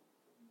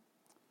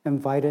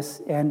 Invite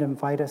us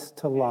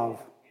to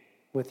love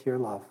with your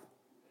love.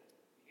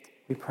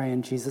 We pray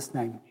in Jesus'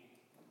 name.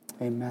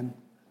 Amen.